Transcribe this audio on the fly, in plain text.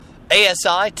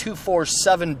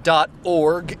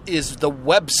ASI247.org is the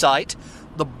website.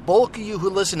 The bulk of you who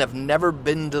listen have never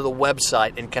been to the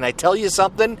website. And can I tell you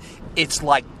something? It's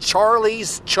like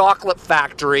Charlie's Chocolate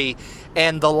Factory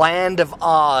and the Land of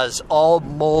Oz all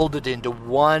molded into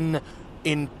one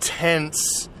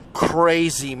intense,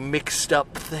 crazy,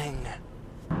 mixed-up thing.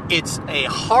 It's a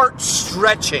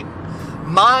heart-stretching,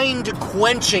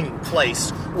 mind-quenching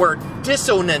place where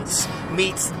dissonance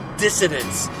meets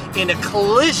dissidence in a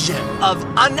collision of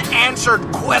unanswered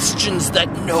questions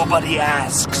that nobody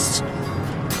asks.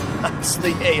 That's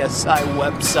the ASI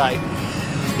website.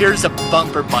 Here's a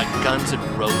bumper by Guns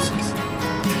N' Roses.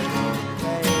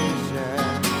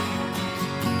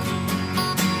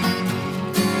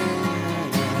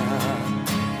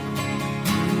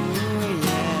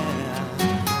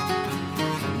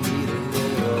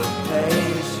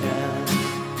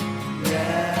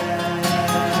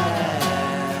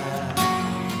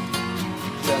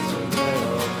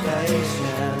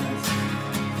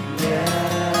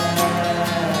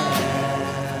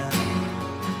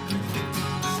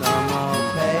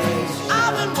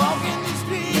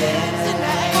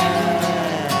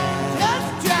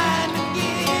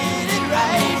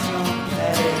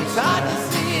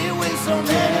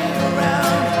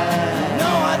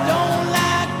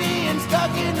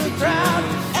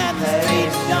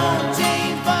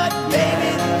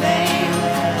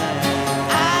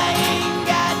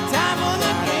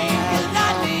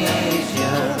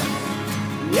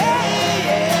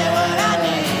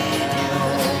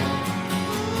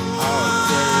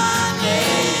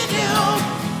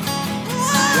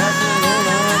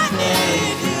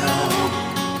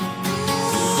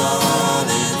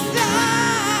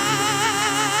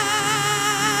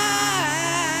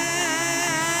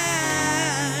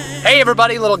 Hey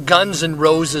everybody, little Guns N'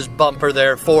 Roses bumper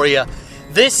there for you.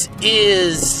 This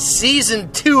is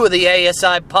Season 2 of the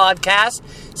ASI podcast.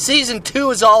 Season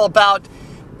 2 is all about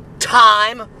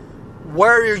time.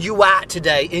 Where are you at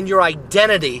today in your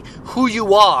identity? Who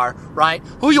you are, right?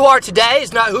 Who you are today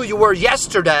is not who you were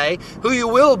yesterday. Who you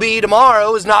will be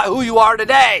tomorrow is not who you are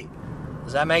today.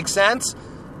 Does that make sense?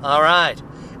 All right.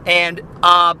 And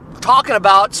talking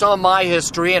about some of my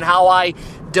history and how I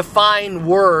define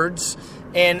words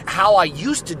and how I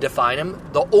used to define them,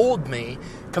 the old me,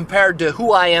 compared to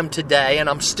who I am today, and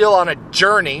I'm still on a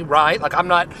journey, right? Like I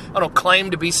don't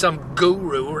claim to be some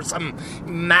guru or some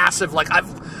massive, like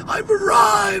I've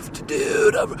arrived,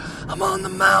 dude. I'm on the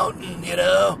mountain, you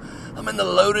know. I'm in the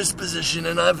lotus position,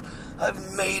 and I've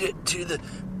made it to the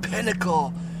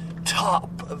pinnacle top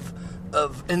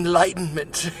of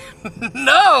enlightenment.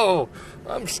 No,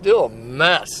 I'm still a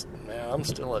mess, man. I'm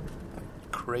still a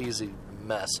crazy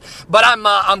mess. But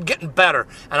I'm getting better,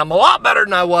 and I'm a lot better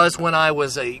than I was when I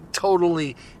was a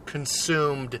totally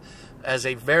consumed as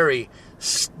a very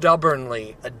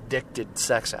stubbornly addicted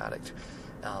sex addict.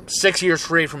 6 years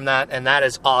free from that, and that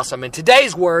is awesome. And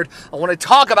today's word I want to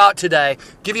talk about today,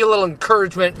 give you a little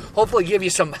encouragement, hopefully give you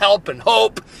some help and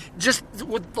hope, just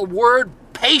with the word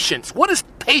patience. What does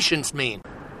patience mean?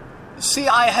 See,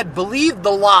 I had believed the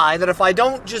lie that if I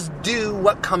don't just do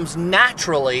what comes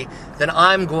naturally, then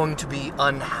I'm going to be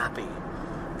unhappy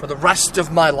for the rest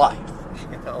of my life.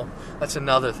 You know, that's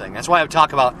another thing. That's why I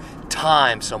talk about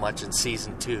time so much in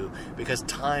Season 2, because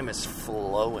time is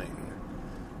flowing,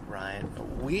 right?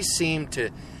 We seem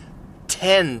to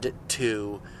tend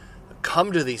to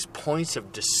come to these points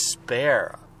of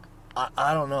despair.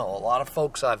 I don't know. A lot of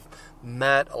folks I've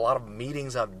met, a lot of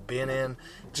meetings I've been in,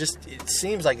 just it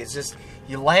seems like it's just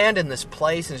you land in this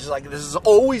place and it's just like this is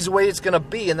always the way it's going to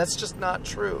be, and that's just not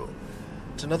true.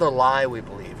 It's another lie we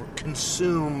believe. We're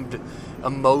consumed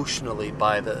emotionally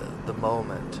by the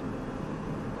moment.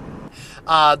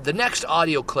 The next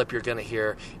audio clip you're going to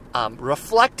hear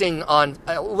reflecting on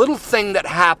a little thing that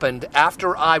happened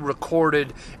after I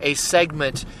recorded a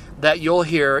segment that you'll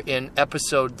hear in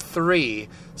episode 3,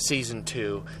 season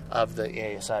 2 of the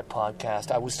ASI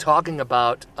podcast. I was talking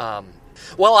about, I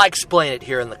explain it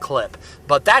here in the clip,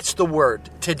 but that's the word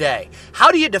today.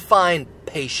 How do you define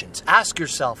patience? Ask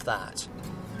yourself that.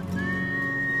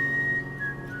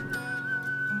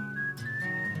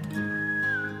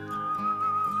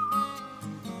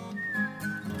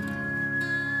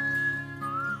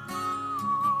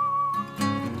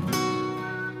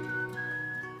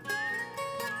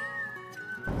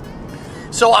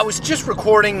 So I was just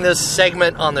recording this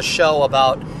segment on the show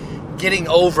about getting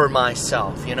over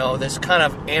myself, you know, this kind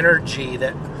of energy,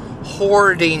 that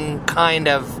hoarding kind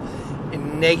of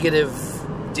negative,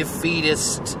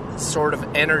 defeatist sort of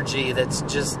energy that's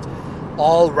just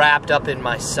all wrapped up in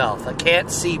myself. I can't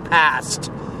see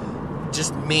past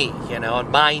just me, you know, and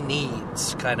my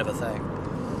needs kind of a thing.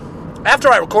 after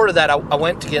I recorded that, I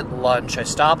went to get lunch. I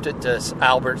stopped at this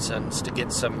Albertsons to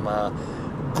get some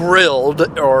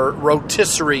grilled or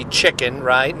rotisserie chicken,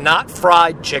 right? Not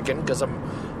fried chicken, because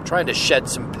I'm trying to shed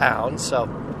some pounds. So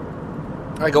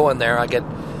I go in there, I get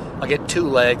 2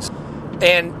 legs,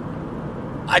 and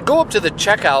I go up to the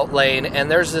checkout lane, and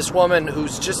there's this woman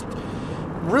who's just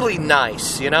really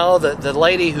nice, the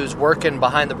lady who's working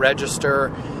behind the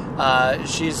register.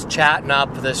 She's chatting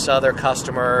up this other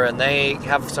customer, and they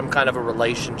have some kind of a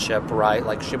relationship, right?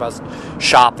 Like, she must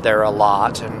shop there a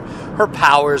lot, and her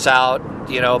power's out,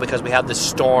 because we have this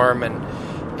storm, and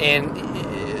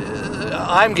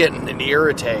I'm getting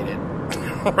irritated,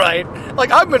 right?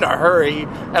 Like, I'm in a hurry,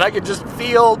 and I could just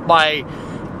feel my,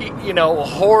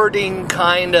 hoarding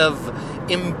kind of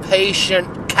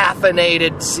impatient,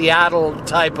 caffeinated Seattle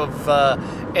type of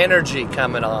energy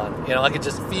coming on. I could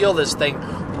just feel this thing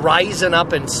rising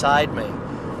up inside me.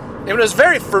 It was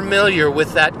very familiar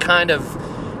with that kind of,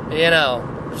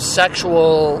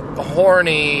 sexual,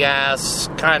 horny-ass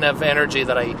kind of energy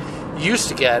that I used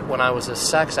to get when I was a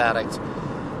sex addict.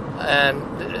 And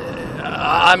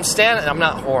I'm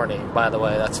not horny, by the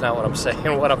way. That's not what I'm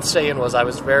saying. What I'm saying was I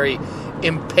was very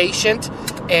impatient,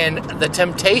 and the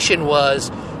temptation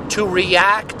was to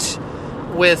react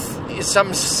with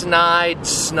some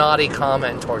snotty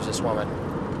comment towards this woman.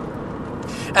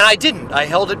 And I didn't. I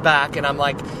held it back, and I'm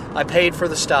like, I paid for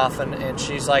the stuff, and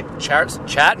she's like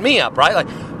chatting me up, right? Like,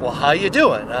 well, how you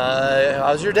doing?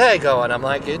 How's your day going? I'm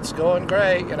like, it's going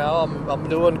great, I'm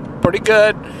doing pretty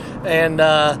good, and,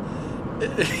 I'm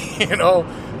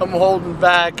holding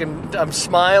back, and I'm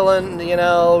smiling,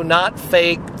 not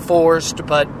fake, forced,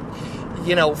 but,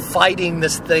 fighting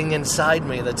this thing inside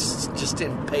me that's just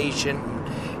impatient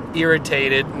and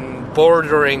irritated and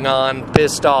bordering on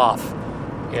pissed off,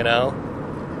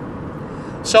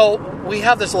 So we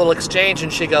have this little exchange,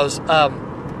 and she goes,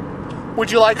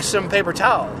 would you like some paper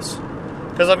towels?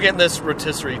 Because I'm getting this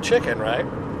rotisserie chicken, right?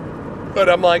 But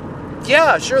I'm like,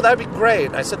 yeah, sure, that'd be great.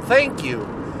 And I said, thank you.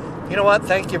 You know what?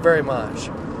 Thank you very much.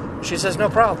 She says, no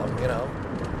problem,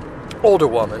 Older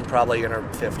woman, probably in her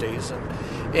 50s.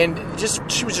 And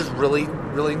she was just really,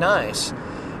 really nice.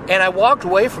 And I walked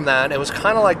away from that, and it was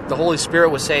kind of like the Holy Spirit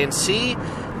was saying, see,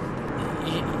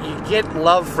 you get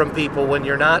love from people when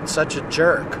you're not such a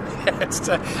jerk.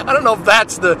 I don't know if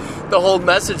that's the whole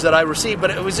message that I received,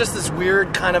 but it was just this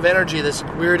weird kind of energy, this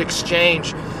weird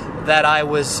exchange that I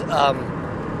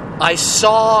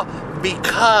saw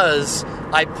because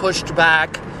I pushed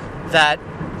back that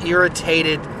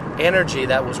irritated energy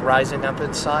that was rising up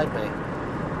inside me.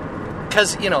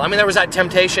 Because, there was that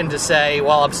temptation to say,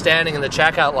 while I'm standing in the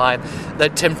checkout line, the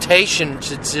temptation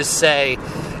to just say,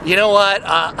 you know what,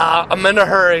 I'm in a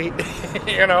hurry,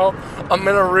 I'm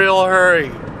in a real hurry,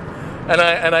 and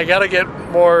I got to get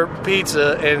more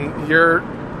pizza, and you're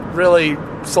really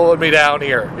slowing me down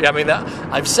here.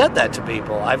 I've said that to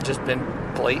people. I've just been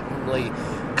blatantly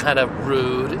kind of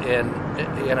rude, and,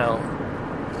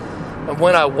 and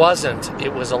when I wasn't,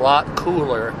 it was a lot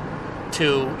cooler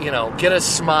to, get a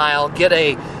smile, get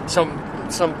some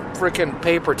freaking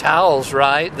paper towels,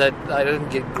 right, that I didn't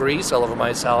get grease all over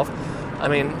myself.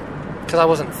 Because I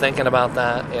wasn't thinking about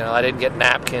that. I didn't get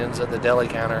napkins at the deli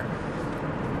counter.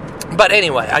 But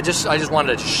anyway, I just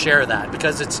wanted to share that,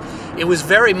 because it was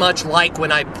very much like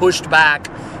when I pushed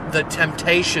back the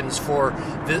temptations for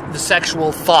the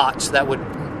sexual thoughts that would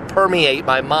permeate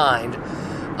my mind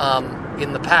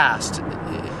in the past.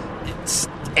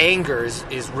 Anger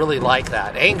is really like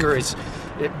that. Anger it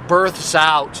births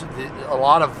out a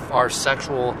lot of our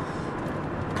sexual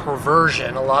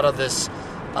perversion. A lot of this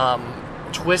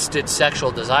twisted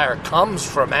sexual desire comes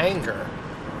from anger.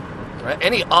 Right?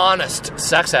 Any honest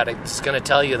sex addict is going to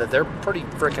tell you that they're pretty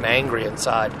freaking angry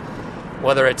inside,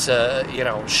 whether it's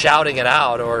shouting it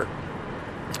out or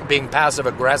being passive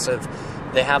aggressive.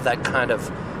 They have that kind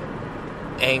of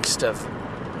angst of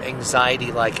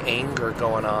anxiety, like anger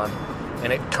going on.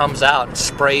 And it comes out and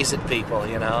sprays at people,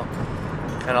 kind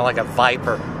of like a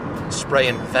viper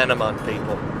spraying venom on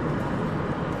people.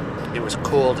 It was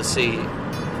cool to see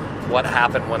what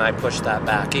happened when I pushed that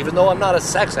back, even though I'm not a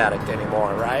sex addict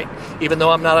anymore, right? Even though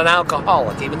I'm not an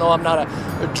alcoholic, even though I'm not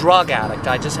a drug addict,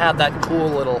 I just had that cool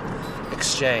little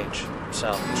exchange.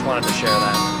 So, just wanted to share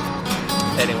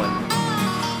that. Anyway.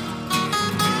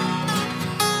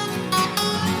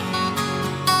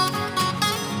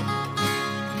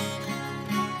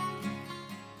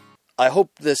 I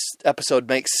hope this episode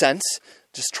makes sense.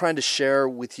 Just trying to share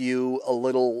with you a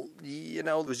little,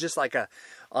 it was just like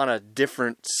on a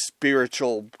different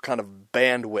spiritual kind of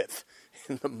bandwidth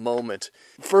in the moment.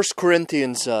 1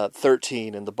 Corinthians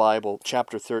 13 in the Bible,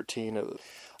 chapter 13,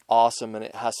 awesome, and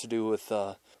it has to do with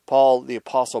Paul, the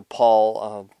Apostle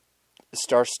Paul,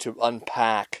 starts to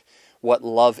unpack what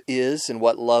love is and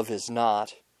what love is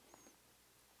not.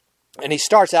 And he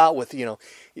starts out with,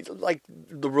 like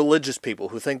the religious people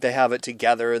who think they have it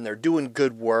together and they're doing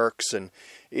good works. And,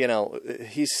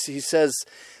 he says,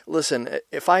 listen,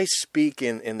 if I speak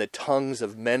in the tongues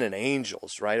of men and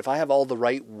angels, right? If I have all the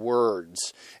right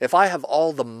words, if I have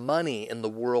all the money in the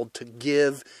world to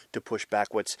give to push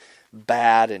back what's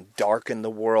bad and dark in the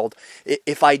world,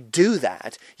 if I do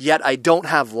that, yet I don't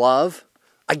have love,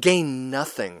 I gain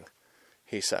nothing,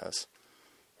 he says,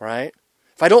 right?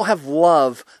 If I don't have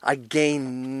love, I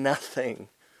gain nothing.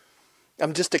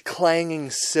 I'm just a clanging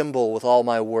cymbal with all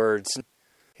my words.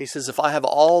 He says, if I have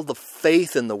all the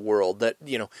faith in the world, that,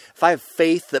 if I have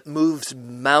faith that moves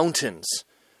mountains,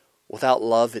 without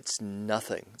love, it's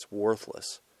nothing. It's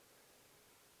worthless.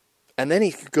 And then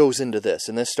he goes into this,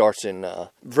 and this starts in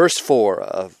verse 4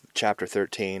 of chapter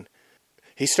 13.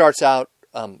 He starts out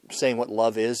saying what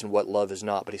love is and what love is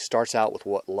not, but he starts out with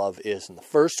what love is. And the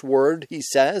first word he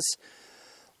says,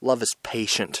 love is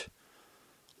patient.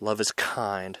 Love is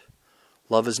kind.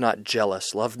 Love is not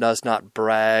jealous. Love does not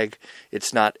brag.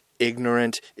 It's not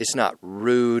ignorant. It's not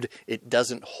rude. It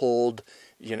doesn't hold,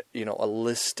 a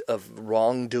list of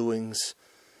wrongdoings.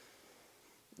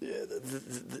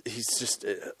 He's just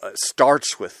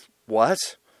starts with what?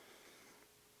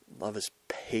 Love is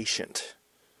patient.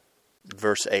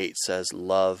 Verse 8 says,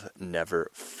 love never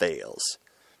fails.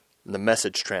 The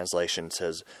Message translation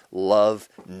says, love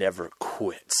never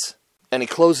quits. And he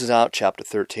closes out chapter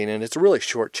 13, and it's a really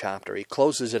short chapter. He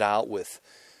closes it out with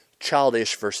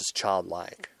childish versus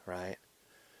childlike, right?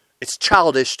 It's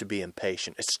childish to be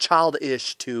impatient. It's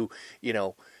childish to,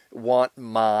 want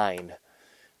mine.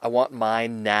 I want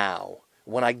mine now.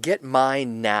 When I get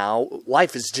mine now,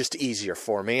 life is just easier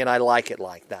for me, and I like it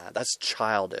like that. That's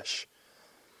childish.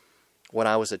 When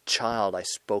I was a child, I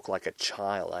spoke like a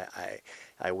child.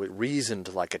 I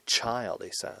reasoned like a child,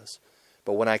 he says.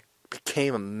 But when I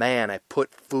became a man, I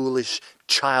put foolish,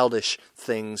 childish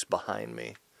things behind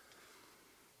me.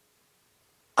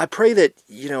 I pray that,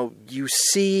 you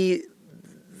see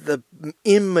the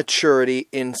immaturity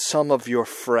in some of your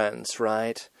friends,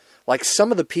 right? Like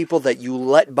some of the people that you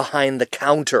let behind the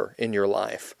counter in your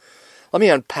life. Let me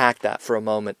unpack that for a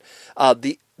moment.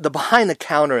 The behind the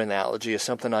counter analogy is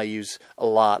something I use a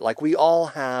lot. Like we all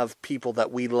have people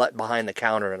that we let behind the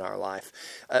counter in our life.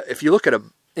 If you look at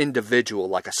an individual,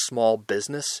 like a small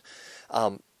business,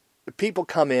 people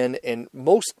come in, and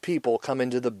most people come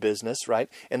into the business, right?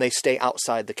 And they stay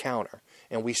outside the counter.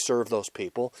 And we serve those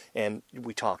people, and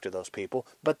we talk to those people,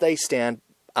 but they stand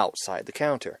outside the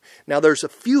counter. Now, there's a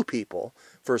few people,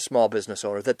 for a small business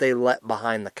owner, that they let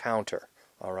behind the counter,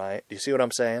 all right? Do you see what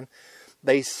I'm saying?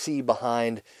 They see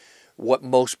behind what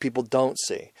most people don't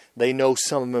see. They know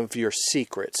some of your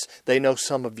secrets. They know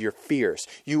some of your fears.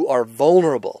 You are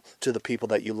vulnerable to the people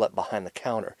that you let behind the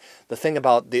counter. The thing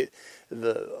about the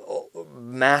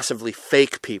massively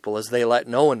fake people is they let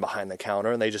no one behind the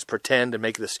counter, and they just pretend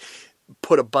and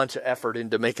put a bunch of effort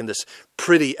into making this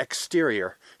pretty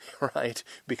exterior, right?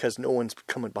 Because no one's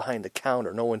coming behind the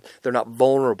counter. They're not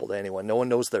vulnerable to anyone. No one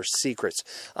knows their secrets.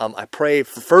 I pray,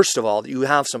 first of all, that you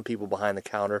have some people behind the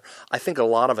counter. I think a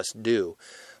lot of us do.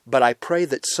 But I pray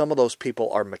that some of those people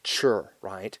are mature,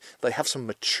 right? They have some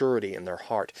maturity in their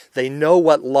heart. They know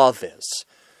what love is.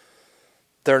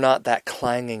 They're not that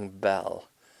clanging bell.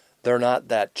 They're not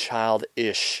that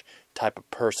childish type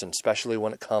of person, especially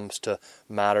when it comes to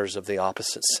matters of the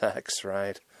opposite sex,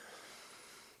 right?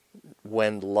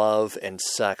 When love and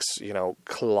sex,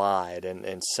 collide,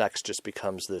 and sex just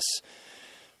becomes this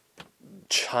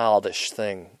childish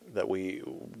thing that we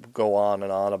go on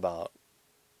and on about.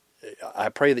 I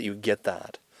pray that you get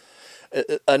that.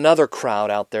 Another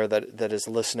crowd out there that is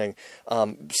listening,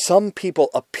 some people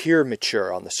appear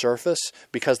mature on the surface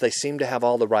because they seem to have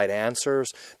all the right answers,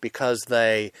 because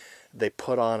they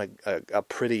put on a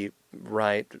pretty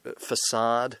right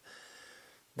facade.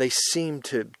 They seem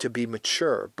to be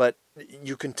mature, but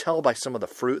you can tell by some of the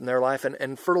fruit in their life.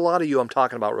 And for a lot of you, I'm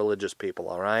talking about religious people,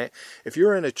 all right? If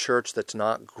you're in a church that's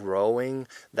not growing,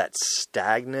 that's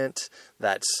stagnant,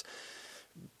 that's,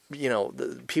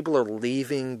 the people are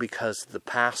leaving because the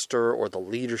pastor or the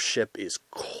leadership is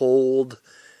cold,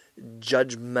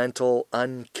 judgmental,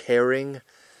 uncaring,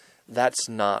 that's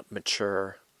not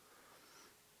mature.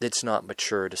 It's not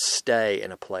mature to stay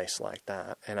in a place like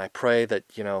that. And I pray that,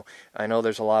 I know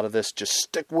there's a lot of this, just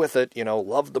stick with it,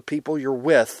 love the people you're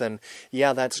with. And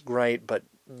yeah, that's great, but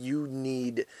you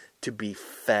need to be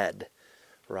fed,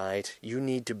 right? You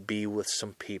need to be with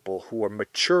some people who are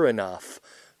mature enough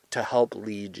to help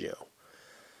lead you.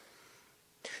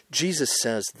 Jesus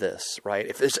says this, right?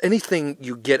 If there's anything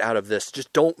you get out of this,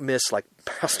 just don't miss, like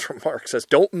Pastor Mark says,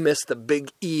 don't miss the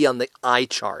big E on the eye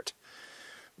chart,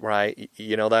 right?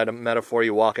 You know that metaphor,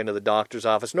 you walk into the doctor's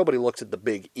office, nobody looks at the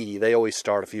big E. They always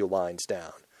start a few lines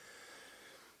down.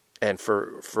 And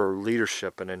for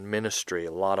leadership and in ministry,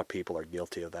 a lot of people are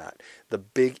guilty of that. The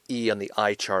big E on the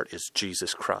eye chart is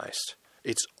Jesus Christ.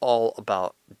 It's all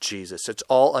about Jesus. It's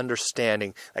all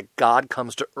understanding that God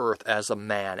comes to earth as a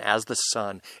man, as the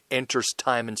Son, enters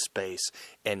time and space,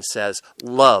 and says,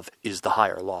 love is the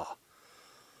higher law.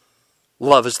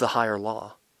 Love is the higher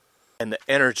law. And the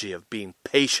energy of being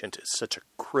patient is such a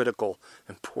critical,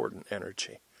 important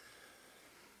energy.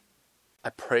 I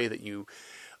pray that you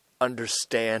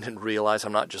understand and realize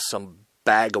I'm not just some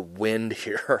bag of wind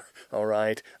here, all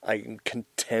right? I'm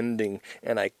contending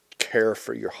and I care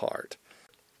for your heart.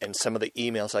 And some of the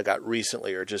emails I got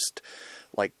recently are just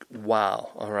like, wow,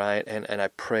 all right? And I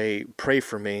pray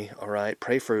for me, all right?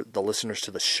 Pray for the listeners to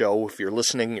the show. If you're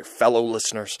listening, your fellow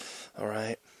listeners, all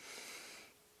right?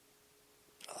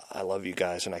 I love you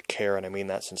guys, and I care, and I mean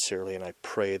that sincerely, and I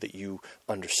pray that you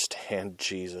understand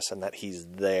Jesus and that he's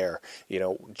there. You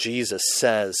know, Jesus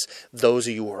says, those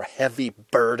of you who are heavy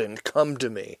burdened, come to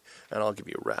me, and I'll give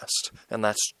you rest. And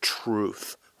that's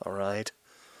truth, all right?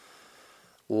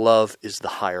 Love is the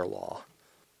higher law.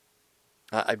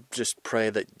 I just pray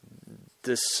that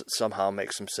this somehow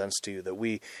makes some sense to you, that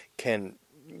we can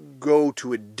go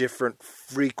to a different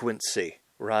frequency,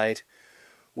 right?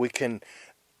 We can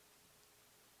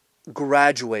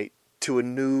graduate to a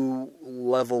new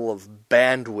level of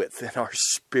bandwidth in our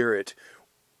spirit.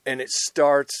 And it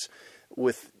starts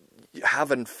with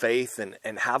having faith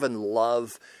and having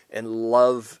love. And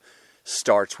love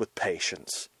starts with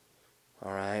patience.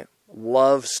 All right?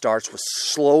 Love starts with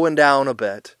slowing down a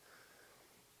bit,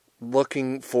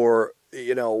 looking for,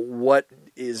 what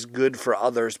is good for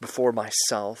others before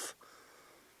myself.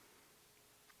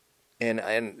 And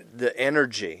the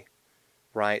energy,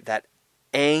 right? That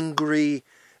angry,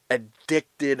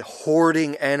 addicted,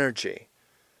 hoarding energy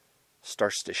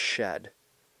starts to shed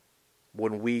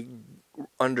when we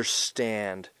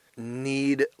understand,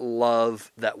 need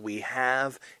love that we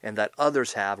have and that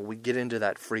others have. We get into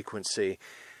that frequency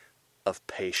of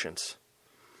patience.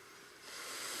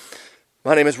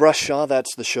 My name is Russ Shaw.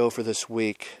 That's the show for this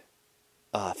week.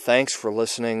 Thanks for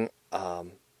listening.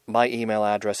 My email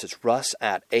address is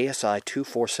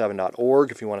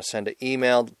russ@asi247.org. If you want to send an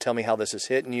email, tell me how this is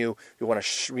hitting you. If you want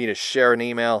me to share an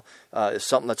email,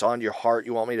 something that's on your heart,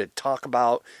 you want me to talk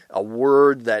about, a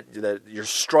word that you're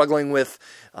struggling with,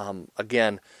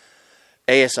 again,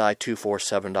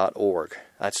 asi247.org.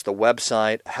 That's the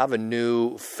website. I have a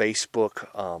new Facebook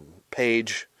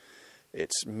page.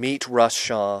 It's Meet Russ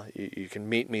Shaw. You can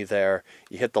meet me there.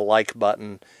 You hit the like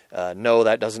button. No,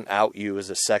 that doesn't out you as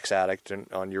a sex addict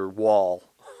on your wall,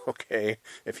 okay?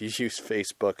 If you use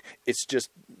Facebook, it's just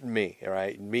me, all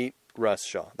right? Meet Russ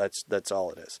Shaw. That's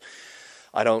all it is.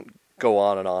 I don't go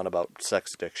on and on about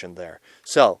sex addiction there.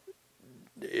 So,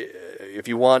 if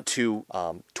you want to,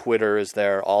 Twitter is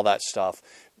there, all that stuff.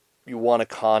 You want to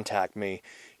contact me,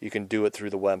 you can do it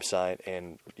through the website,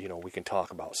 and, we can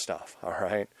talk about stuff, all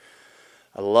right?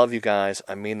 I love you guys.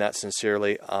 I mean that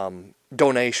sincerely.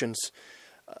 Donations.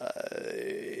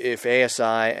 If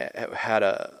ASI had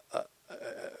a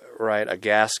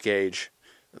gas gauge,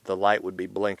 the light would be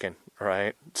blinking,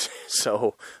 right?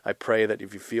 So I pray that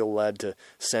if you feel led to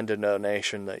send a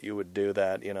donation, that you would do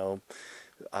that.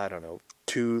 I don't know,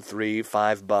 $2, $3,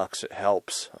 $5. It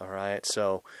helps. All right.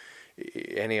 So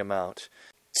any amount.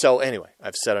 So anyway,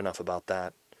 I've said enough about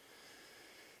that.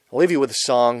 I'll leave you with a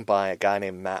song by a guy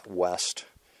named Matt West,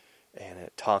 and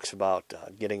it talks about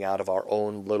getting out of our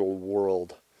own little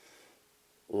world.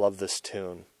 Love this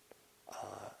tune.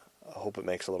 I hope it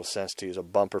makes a little sense to you. It's a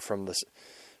bumper from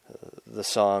the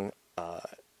song.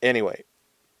 Anyway,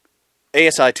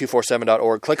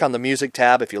 ASI247.org. Click on the music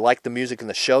tab. If you like the music in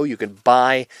the show, you can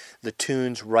buy the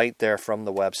tunes right there from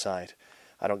the website.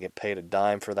 I don't get paid a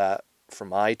dime for that from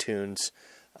iTunes.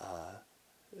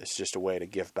 It's just a way to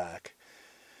give back.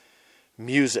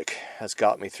 Music has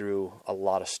got me through a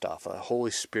lot of stuff. The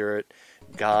Holy Spirit,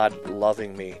 God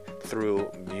loving me through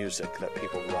music that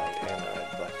people write. And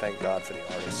I thank God for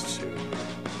the artists who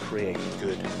create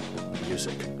good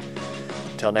music.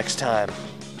 Until next time,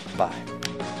 bye.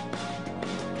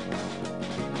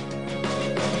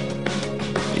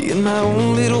 In my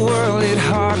own little world, it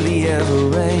hardly ever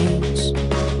rains.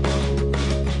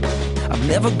 I've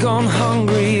never gone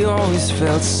hungry, always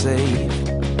felt safe.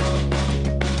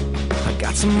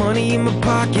 Got some money in my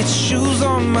pocket, shoes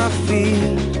on my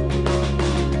feet.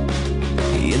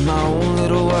 in my own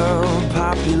little world,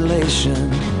 population,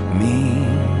 me.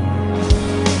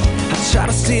 I try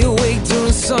to stay awake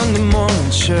during Sunday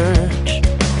morning church.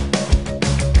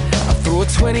 I throw a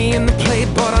 20 in the plate,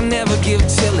 but I never give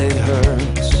till it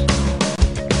hurts.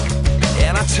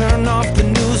 And I turn off the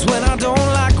news when I